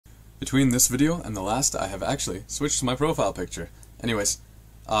Between this video and the last, I have actually switched to my profile picture. Anyways,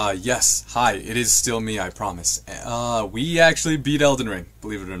 yes, hi, it is still me, I promise. We actually beat Elden Ring,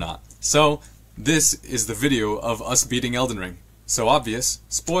 believe it or not. So, this is the video of us beating Elden Ring. So obvious,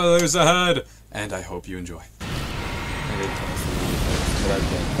 spoilers ahead, and I hope you enjoy.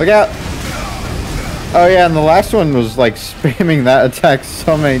 Look out! Oh yeah, and the last one was like spamming that attack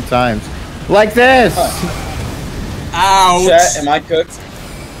so many times. Like this! Ouch! Chat, am I cooked?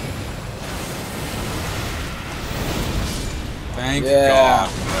 Thank God.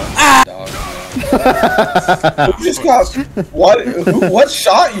 Ah! Who just got... What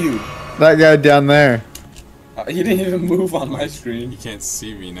shot you? That guy down there. He didn't even move on my screen. You can't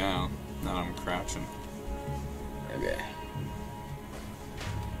see me now. Now I'm crouching. Okay.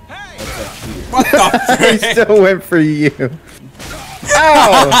 What the frick? He still went for you.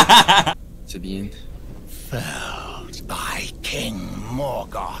 Ow! To the end. Felled by King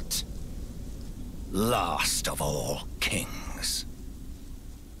Morgoth, last of all kings.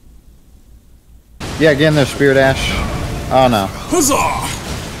 Yeah, get in there, Spirit Ash. Oh no. Huzzah!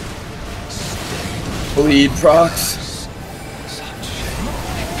 Bleed procs.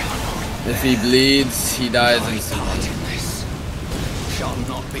 If he bleeds, he dies instantly. Shall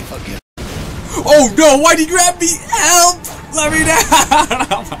not be forgiven. Oh no, why'd he grab me? Help! Let me down!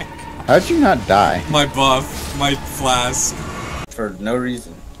 Oh my God. How'd you not die? My buff, my flask. For no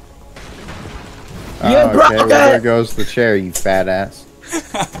reason. Oh, okay, well there goes the chair, you fat ass.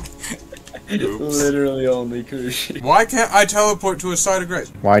 Literally only Kushi. Why can't I teleport to a side of grace?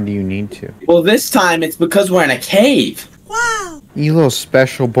 Why do you need to? Well, this time it's because we're in a cave. Wow! You little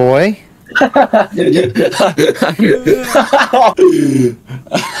special boy. Why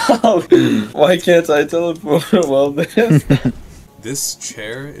can't I teleport? Well then. This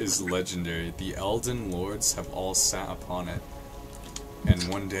chair is legendary. The Elden Lords have all sat upon it. And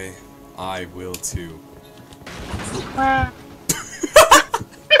one day, I will too.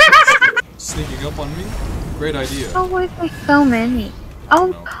 Sneaking up on me? Great idea. Oh, why there's so many? Oh,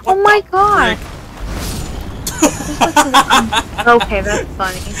 No. oh my God! Okay, that's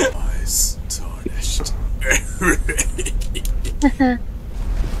funny. Eyes tarnished.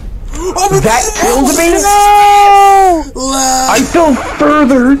 That killed me! No! I fell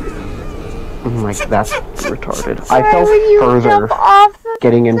further! I'm like, that's retarded. I fell further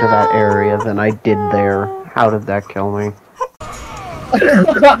getting into that area than I did there. How did that kill me?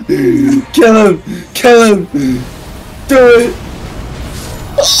 Kill him! Kill him! Do it!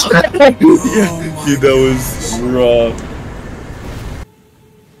 Oh Dude, that was rough.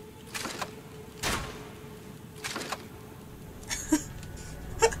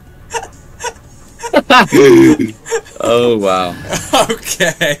 Oh wow.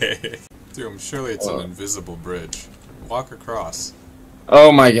 Okay. Dude, surely it's an invisible bridge. Walk across.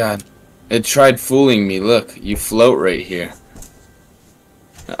 Oh my God. It tried fooling me. Look, you float right here.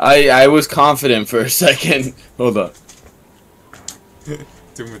 I was confident for a second. Hold up.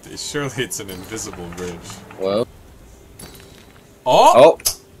 Timothy, surely it's an invisible bridge. Well. Oh!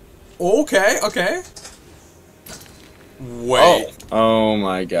 Oh. Okay, okay. Wait. Oh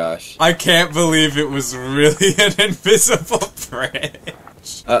my gosh. I can't believe it was really an invisible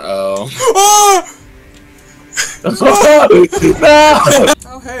bridge. Uh-oh. Oh! No!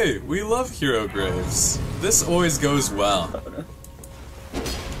 Oh hey, we love hero graves. This always goes well.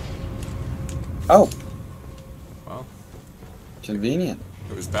 Oh. Well, Convenient.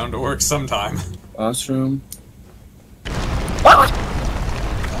 it was bound to work sometime. Classroom.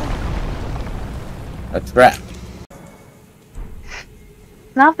 A trap.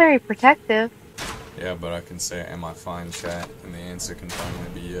 Not very protective. Yeah, but I can say, am I fine, chat? And the answer can finally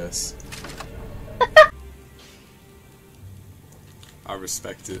be yes. I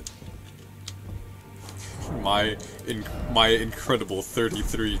respect it. My incredible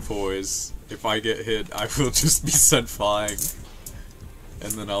 33 poise. If I get hit, I will just be sent flying.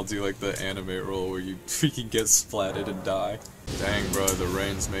 And then I'll do like the anime roll where you freaking get splatted and die. Dang, bro, the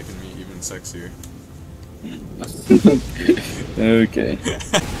rain's making me even sexier. Okay.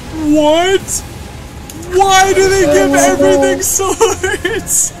 What? Why do they give everything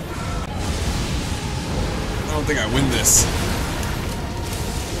swords? I don't think I win this.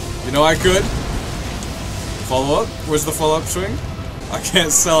 You know I could. Follow up? Where's the follow up swing? I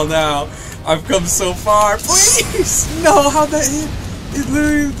can't sell now. I've come so far. Please! No, how'd that hit? It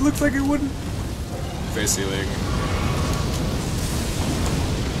literally looked like it wouldn't. Face healing.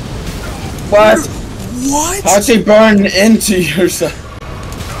 What? What? How'd she burn into yourself?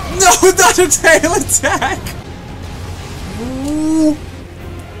 No, not a tail attack! Ooh.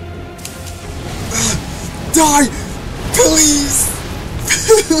 Die! Please!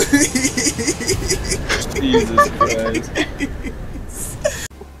 Jesus Christ.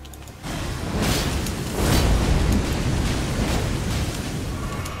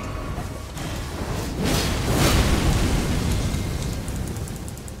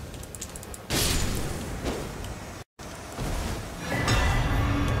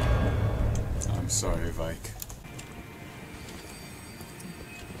 I'm sorry, Vike.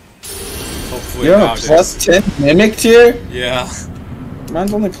 Hopefully You're a nowadays- plus 10 mimic tier? Yeah.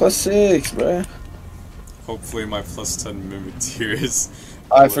 Mine's only plus 6, bruh. Hopefully my plus 10 mimic tier is...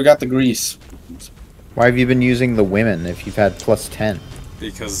 I forgot the grease. Why have you been using the women if you've had plus 10?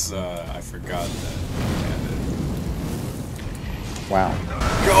 Because, I forgot that. Wow.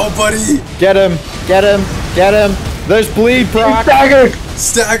 Go, buddy! Get him! Get him! Get him! There's bleed, Brock! Stagger!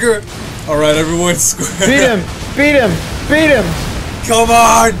 Stagger! Alright, everyone square. Beat him! Beat him! Beat him! Come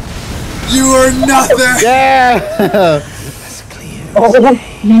on! You are nothing! Yeah!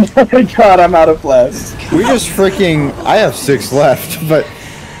 Oh my god, I'm out of flash. We just freaking... I have 6 left, but...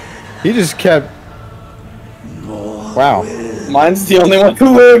 He just kept... Wow. Mine's the only one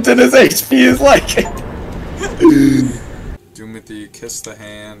who lived and his HP is like it. Doomity, kiss the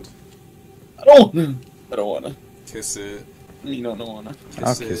hand. I don't wanna. Kiss it. You don't wanna.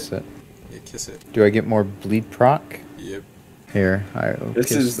 I'll kiss it. Yeah, kiss it. Do I get more bleed proc? Yep. Here, I will This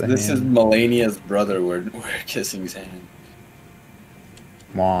kiss is the this is hand. Melania's brother. We're kissing his hand.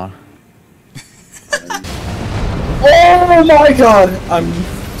 Mwah. Oh my god! I'm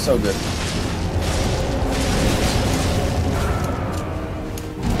so good.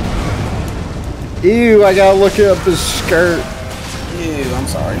 Ew, I gotta look up his skirt. Ew, I'm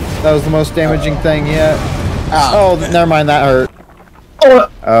sorry. That was the most damaging thing yet. Ah. Oh, never mind, that hurt.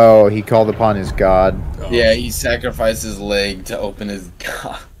 Oh, he called upon his god. Yeah, he sacrificed his leg to open his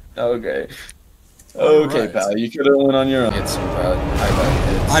god. Okay. Okay, Alright. pal, you could have went on your own. Get some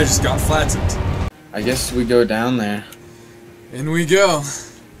high hits. I just got flattened. I guess we go down there. In we go.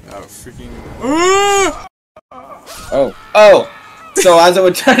 Oh, freaking... Oh! So as it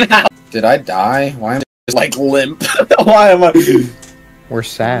would turn out... Did I die? Why am I just like limp? Why am I... We're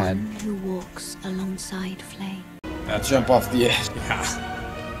sad. Who walks alongside flame. That's Jump off the edge.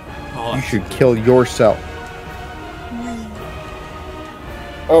 Yeah. Oh, You should kill yourself.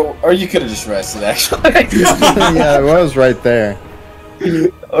 Oh, or you could have just rested, actually. Yeah, it was right there.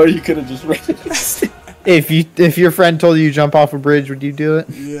 Or you could have just rested. If your friend told you to jump off a bridge, would you do it?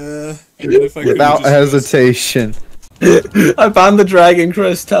 yeah. Even if I could've Without just- hesitation. I found the Dragon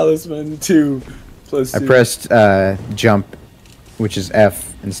Crest Talisman 2 plus 2. I pressed jump, which is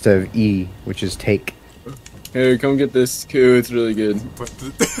F, instead of E, which is take. Here, come get this. Cool, it's really good. But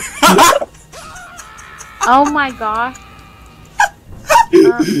the- Oh my gosh.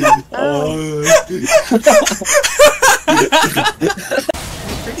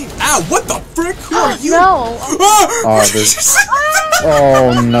 Ow, what the frick? Who are you? No. Oh, there's...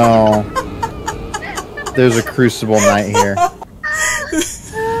 Oh no. There's a Crucible Knight here.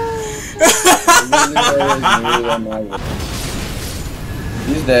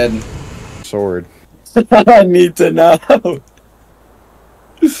 He's dead. Sword. I need to know.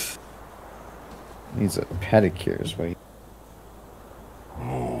 Needs a pedicure is what he...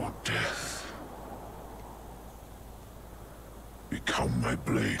 Oh, death. Become my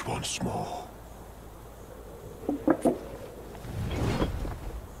blade once more.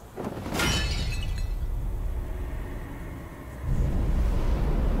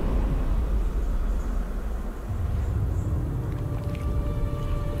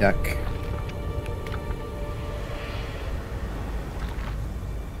 Yuck.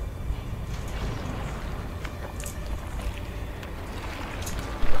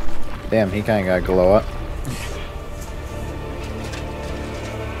 Damn, he kinda got glow up.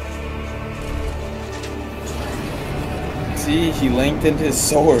 See, he lengthened his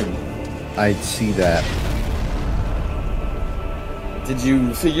sword. I'd see that. Did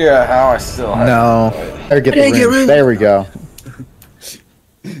you figure out how I still have No. it? Better get the ring. There we go.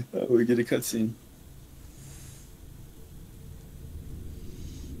 Oh, we get a cutscene.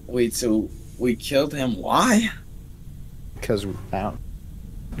 Wait, so we killed him? Why? Because we found...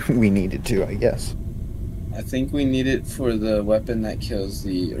 We needed to, I guess. I think we need it for the weapon that kills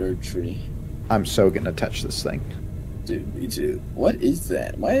the herb tree. I'm so gonna touch this thing. Dude, me too. What is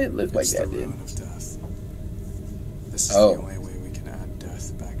that? Why did it look like It's the that, dude? rune of death. This is Oh. the only way we can add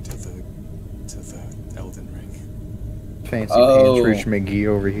death back to the Elden Ring. Fancy Oh. pants Rich McGee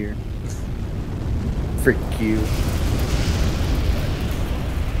over here. Frick you.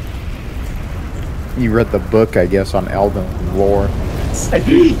 You read the book, I guess, on Elden lore. I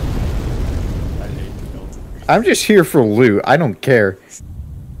hate the Elden Ring. I'm just here for loot. I don't care.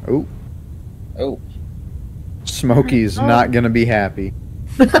 Oh. Oh. Smokey's not gonna be happy.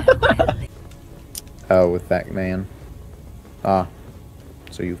 Oh, with that man. Ah.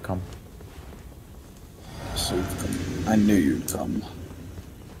 So you've come. So I knew you'd come.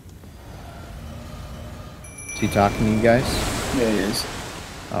 Is he talking to you guys? Yeah, he is.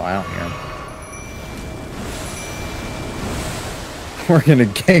 Oh, I don't hear him. We're gonna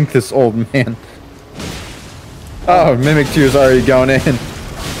gank this old man. Oh, Mimic Tear's already going in.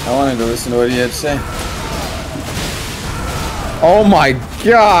 I wanted to listen to what he had to say. Oh my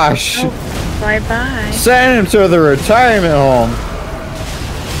gosh! Oh, bye-bye. Send him to the retirement home.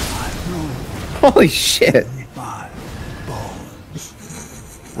 Holy shit!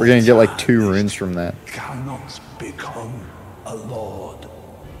 We're gonna get like 2 runes from that. Cannot become a lord.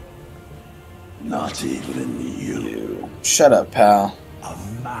 Not even you. Shut up, pal. A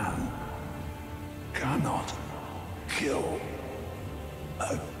man cannot kill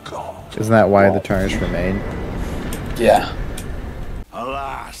a god. Isn't that why the tarnish were made? Yeah.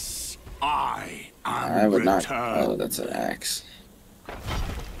 Alas, I am I would not. returned. Oh, that's an axe.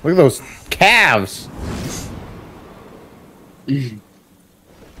 Look at those calves!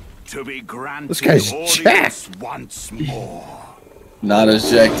 To be granted This guy's audience jacked. once more. Not as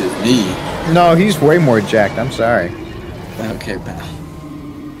jacked as me. No, he's way more jacked, I'm sorry. Okay, pal.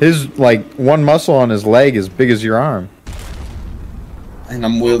 His, like, one muscle on his leg is big as your arm. And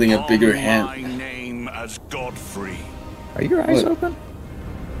I'm wielding a bigger Upon hand. My name as Godfrey, Are your eyes What? open?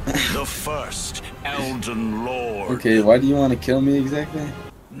 the first Elden Lord. Okay, why do you want to kill me exactly?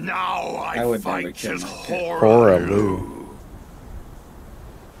 Now I I, would never fight kill as my pet. Horaloo.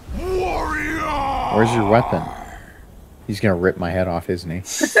 Warrior. Where's your weapon? He's gonna rip my head off, isn't he?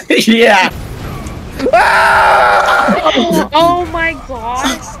 Yeah! Oh my god.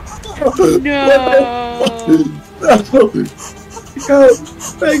 No.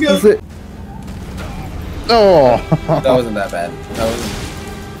 Is it? Oh! That wasn't that bad. That wasn't.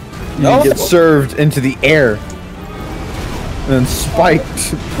 You get served into the air. And then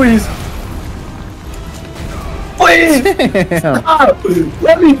spiked. Please! Please! Damn. Stop!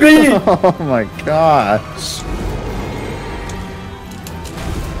 Let me be! Oh my gosh.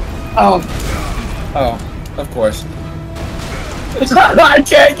 Oh. Oh, of course. I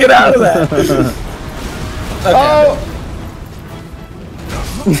can't get out of that! Okay.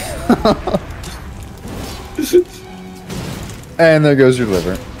 And there goes your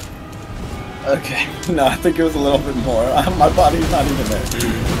liver. Okay. No, I think it was a little bit more. My body's not even there.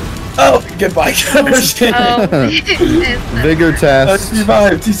 Oh, goodbye, conversation. Oh. It's not- Vigor test. He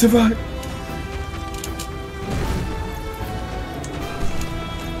survived. He survived.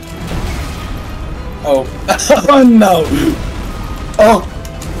 Oh. Oh, no. Oh.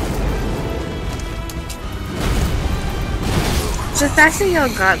 The fact that y'all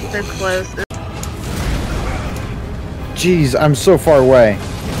got so close. Jeez, I'm so far away.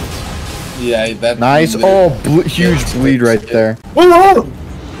 Yeah, that. Nice. Oh, huge bleed right there. Whoa!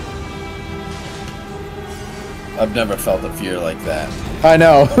 I've never felt a fear like that. I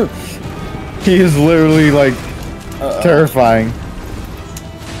know. He is literally like terrifying.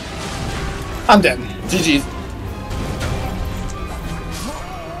 I'm dead. GG's.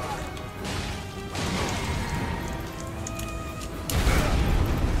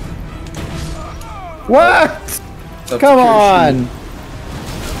 What? Come on!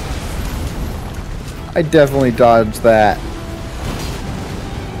 I definitely dodged that.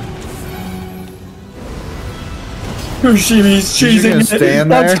 Kushimi's You're cheesing gonna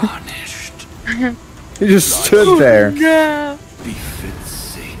stand there? Tarnished You just stood there. No.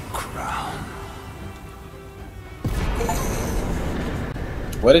 befits a crown.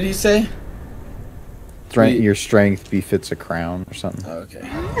 What did he say? Your strength befits a crown or something. Oh, okay.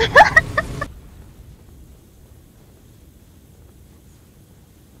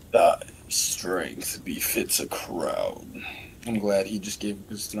 Strength befits a crown. I'm glad he just gave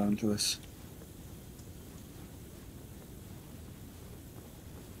his throne to us.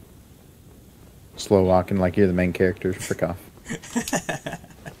 Slow walking like you're the main character. Frick off.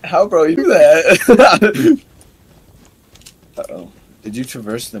 How, bro, you do that? Uh-oh. Did you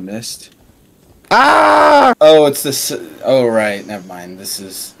traverse the mist? Ah! Oh, it's this. Oh, right. Never mind. This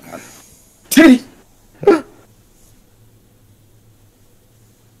is. Titty!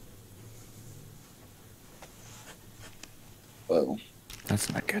 Whoa.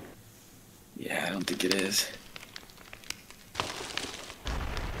 That's not good. Yeah, I don't think it is.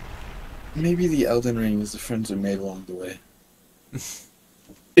 Maybe the Elden Ring is the friends we made along the way.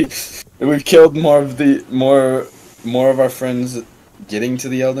 We've killed more of our friends getting to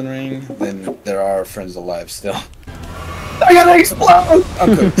the Elden Ring than there are friends alive still. I gotta explode!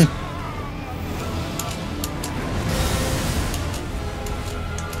 I'm cooked.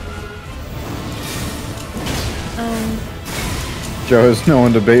 Joe has no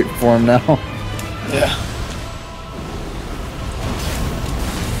one to bait for him now. Yeah.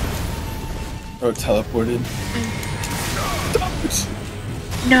 Bro, teleported.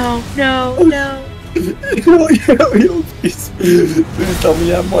 No, no, no. Please tell me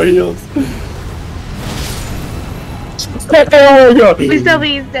you have more heals. Oh my god! Please tell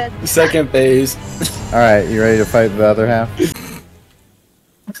me he's dead. Second phase. Alright, you ready to fight the other half?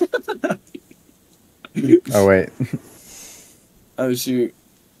 Oh, wait. Oh shoot.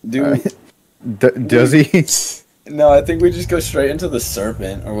 Dude. Does he? No, I think we just go straight into the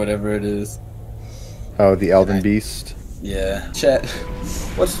serpent or whatever it is. Oh, the Elden Beast. Yeah. Chat.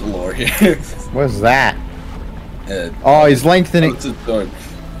 What's the lore here? What's that? Oh, he's lengthening. It's a sword.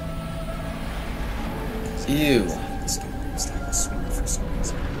 Ew.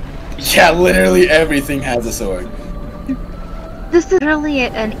 Yeah, literally everything has a sword. This is really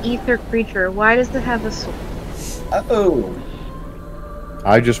an ether creature. Why does it have a sword? Oh.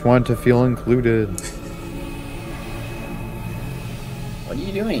 I just want to feel included. What are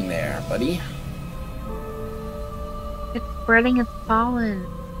you doing there, buddy? It's spreading its pollen.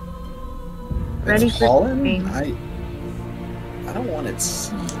 Ready It's for pollen? spring. I don't want its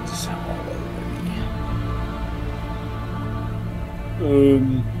seeds all over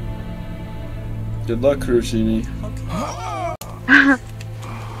me. Good luck, Kuroshimi.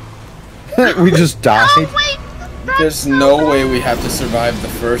 We just died. Oh, wait! There's no way we have to survive the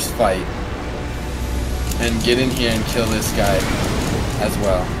first fight and get in here and kill this guy as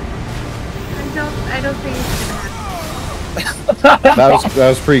well. I don't think it's gonna happen. That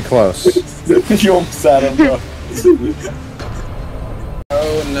was pretty close. You almost had him, bro.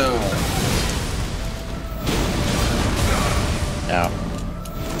 Oh no. Ow.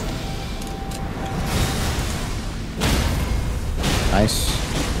 Nice.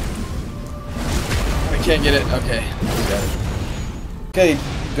 I can't get it. Okay. We got it. Okay,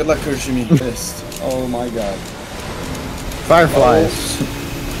 good luck, Kuroshimi. Missed. Oh my god. Fireflies.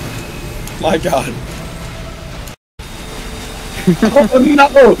 Oh my god. Oh no!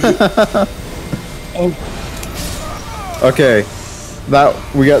 Oh. Okay.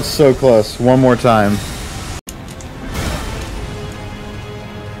 We got so close. One more time.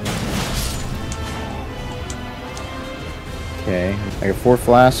 Okay. I got 4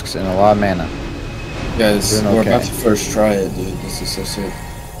 flasks and a lot of mana. Guys, Doing we're okay. about to first try it, dude. This is so sick.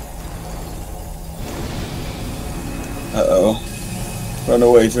 Uh-oh. Run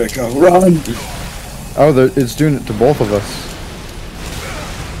away, Draco. Run! Oh, it's doing it to both of us.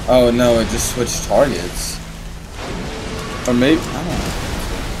 Oh no, it just switched targets. Or maybe, I don't know.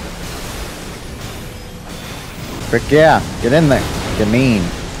 Frick yeah. Get in there. Get mean.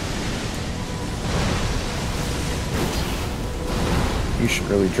 You should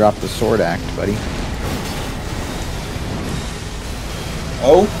really drop the sword act, buddy.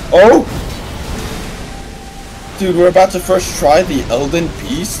 Oh! Oh! Dude, we're about to first try the Elden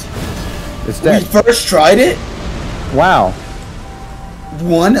Beast. It's dead. We first tried it? Wow.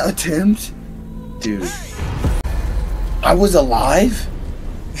 One attempt? Dude. I was alive?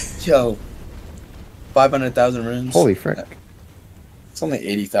 Yo. 500,000 runes. Holy frick. It's only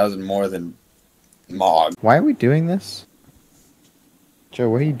 80,000 more than Mog. Why are we doing this? Joe,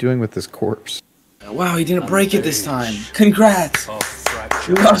 what are you doing with this corpse? Wow, he didn't break it this time. Congrats!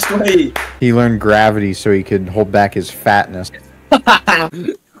 You lost weight. He learned gravity so he could hold back his fatness.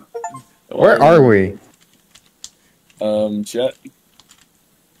 Where are we? Chet.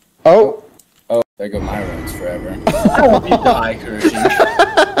 Oh! Oh, there go my runes forever. I hope you die, Kuroshimi.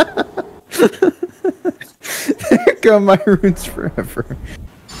 There go my runes forever.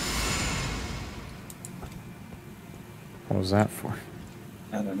 What was that for?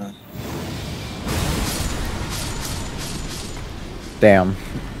 I don't know. Damn.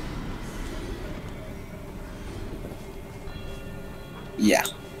 Yeah.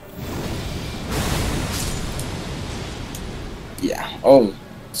 Yeah. Oh,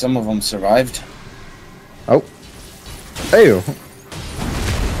 some of them survived. Oh. Ew.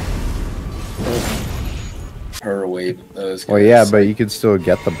 Per wave. Those Well, yeah, but you could still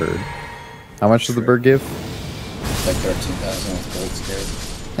get the bird. How much does the bird give? like 13,000 with gold scared.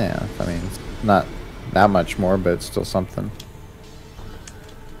 Yeah, I mean, it's not that much more, but it's still something.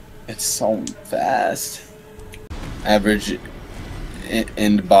 It's so fast. Average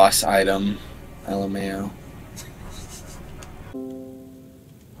end boss item. LMAO.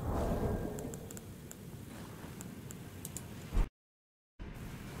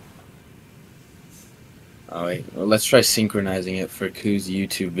 Oh wait, well, let's try synchronizing it for Koo's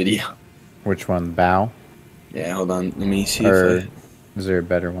YouTube video. Which one? Bow? Yeah, hold on. Let me see Or if is there a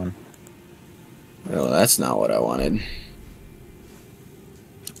better one? Oh, that's not what I wanted.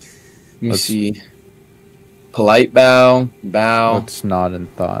 Let me see. Polite bow. Bow. Let's nod in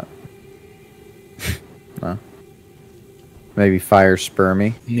thought. No. Maybe fire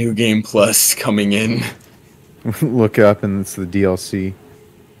spermy. New Game Plus coming in. Look up and it's the DLC.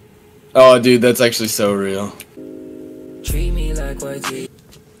 Oh, dude, that's actually so real. Treat me like YG.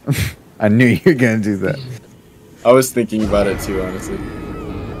 I knew you were gonna do that. I was thinking about it too, honestly.